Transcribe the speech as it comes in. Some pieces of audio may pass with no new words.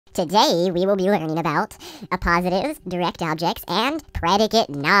Today we will be learning about appositives, direct objects, and predicate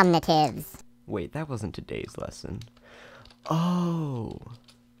nominatives. Wait, that wasn't today's lesson. Oh,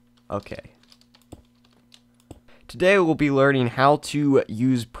 okay. Today we'll be learning how to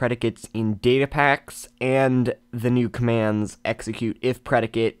use predicates in Datapacks and the new commands execute if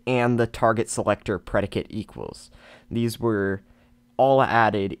predicate and the target selector predicate equals. These were all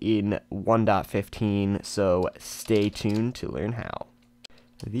added in 1.15, so stay tuned to learn how.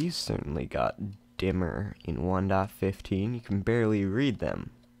 These certainly got dimmer in 1.15. You can barely read them.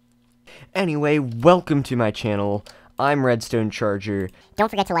 Anyway, welcome to my channel. I'm Redstone Charger. Don't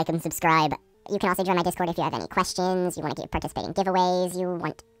forget to like and subscribe. You can also join my Discord if you have any questions, you want to participate in giveaways, you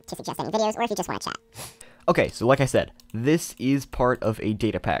want to suggest any videos, or if you just want to chat. Okay, so like I said, this is part of a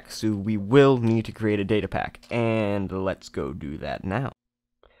data pack, so we will need to create a data pack, and let's go do that now.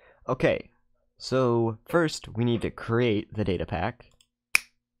 Okay, so first we need to create the data pack.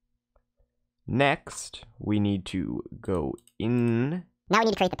 Next, we need to go in. Now we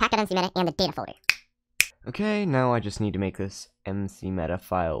need to create the pack.mcmeta and the data folder. Okay, now I just need to make this mcmeta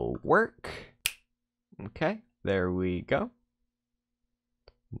file work. Okay, there we go.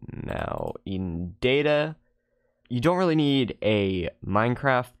 Now in data, you don't really need a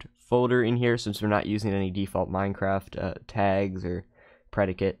Minecraft folder in here since we're not using any default Minecraft tags or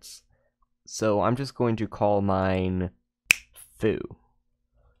predicates. So I'm just going to call mine foo.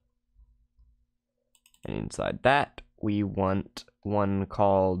 And inside that, we want one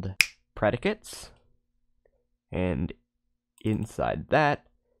called predicates. And inside that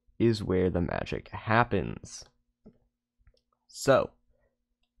is where the magic happens. So,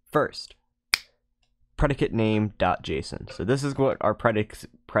 first, predicate name.json. So this is what our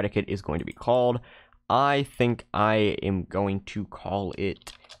predicate is going to be called. I think I am going to call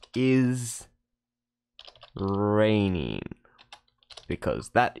it is raining, because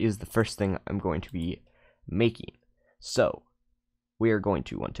that is the first thing I'm going to be making. So we are going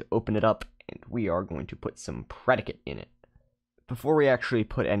to want to open it up, and we are going to put some predicate in it. Before we actually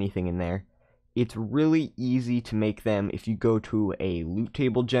put anything in there, it's really easy to make them if you go to a loot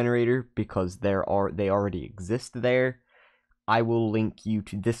table generator, because they already exist there. I will link you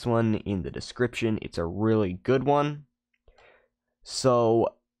to this one in the description. It's a really good one.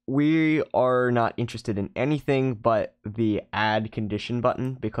 So we are not interested in anything but the add condition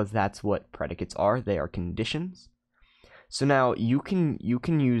button, because that's what predicates are. They are conditions. So now you can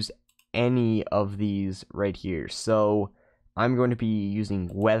use any of these right here. So I'm going to be using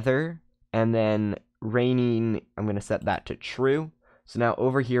weather, and then raining, I'm going to set that to true. So now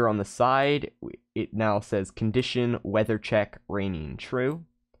over here on the side, it now says condition weather check raining true.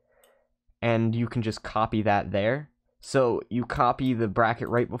 And you can just copy that there. So you copy the bracket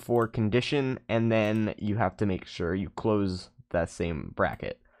right before condition, and then you have to make sure you close that same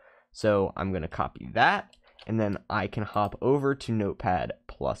bracket. So I'm going to copy that, and then I can hop over to Notepad++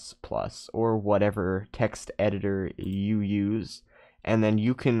 or whatever text editor you use, and then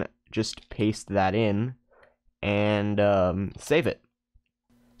you can just paste that in and save it.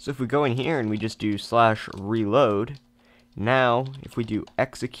 So if we go in here and we just do /reload, now if we do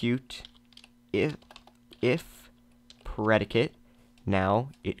execute if predicate, now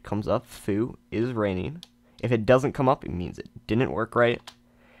it comes up foo is raining. If it doesn't come up, it means it didn't work right.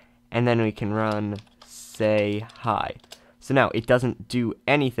 And then we can run say hi. So now it doesn't do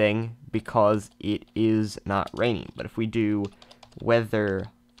anything because it is not raining. But if we do weather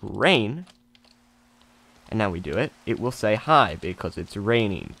rain, and now we do it, it will say hi because it's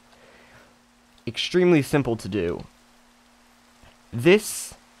raining. Extremely simple to do.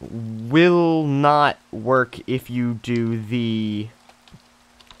 This will not work if you do the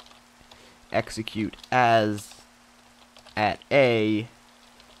execute as at a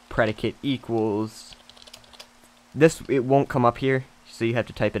predicate equals. This, it won't come up here, so you have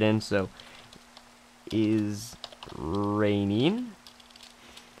to type it in. So is raining,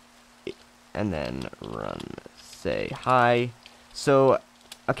 and then run say hi. So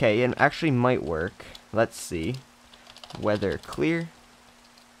okay, it actually might work. Let's see. Weather clear.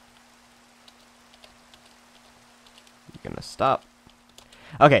 You're gonna stop.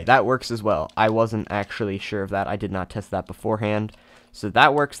 Okay, that works as well. I wasn't actually sure of that. I did not test that beforehand. So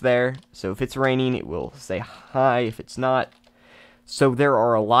that works there. So if it's raining, it will say hi. If it's not. So there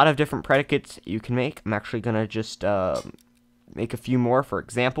are a lot of different predicates you can make. I'm actually gonna just make a few more for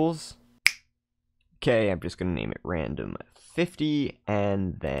examples. Okay, I'm just gonna name it random 50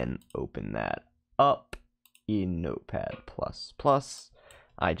 and then open that up in Notepad++.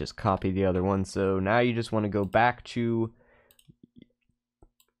 I just copied the other one, so now you just want to go back to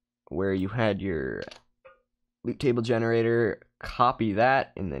where you had your loot table generator, copy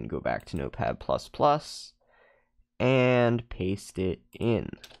that and then go back to Notepad++ and paste it in.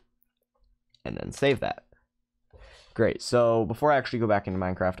 And then save that. Great, so before I actually go back into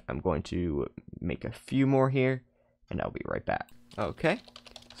Minecraft, I'm going to make a few more here, and I'll be right back. Okay,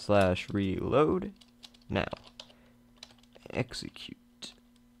 /reload. Now, execute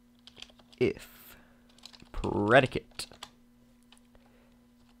if predicate.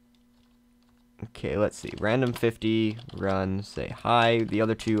 Okay, let's see. Random 50, run, say hi. The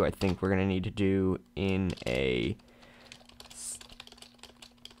other two I think we're going to need to do in a...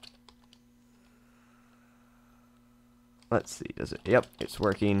 Let's see, does it? Yep, it's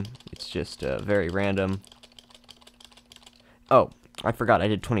working. It's just very random. Oh, I forgot I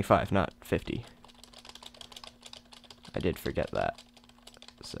did 25, not 50. I did forget that.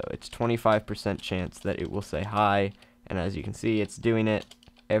 So it's 25% chance that it will say hi, and as you can see, it's doing it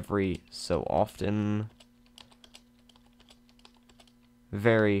every so often.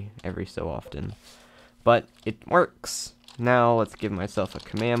 Every so often. But it works. Now let's give myself a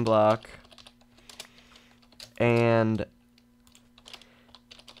command block. And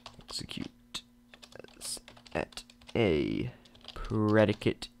execute at a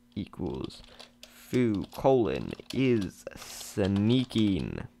predicate equals foo : is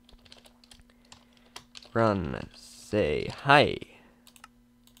sneaking. Run, say hi.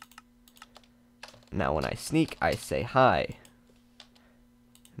 Now when I sneak, I say hi.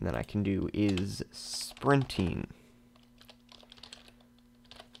 And then I can do is sprinting.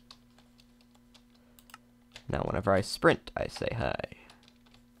 Now whenever I sprint, I say hi.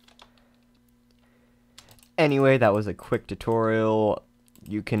 Anyway, that was a quick tutorial.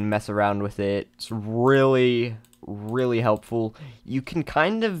 You can mess around with it. It's really, really helpful. You can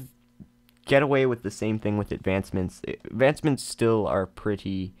kind of get away with the same thing with advancements. Advancements still are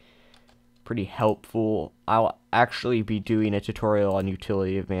pretty helpful. I'll actually be doing a tutorial on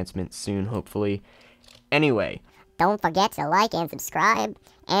utility advancements soon, hopefully. Anyway. Don't forget to like and subscribe,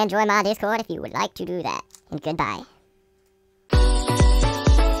 and join my Discord if you would like to do that. And goodbye.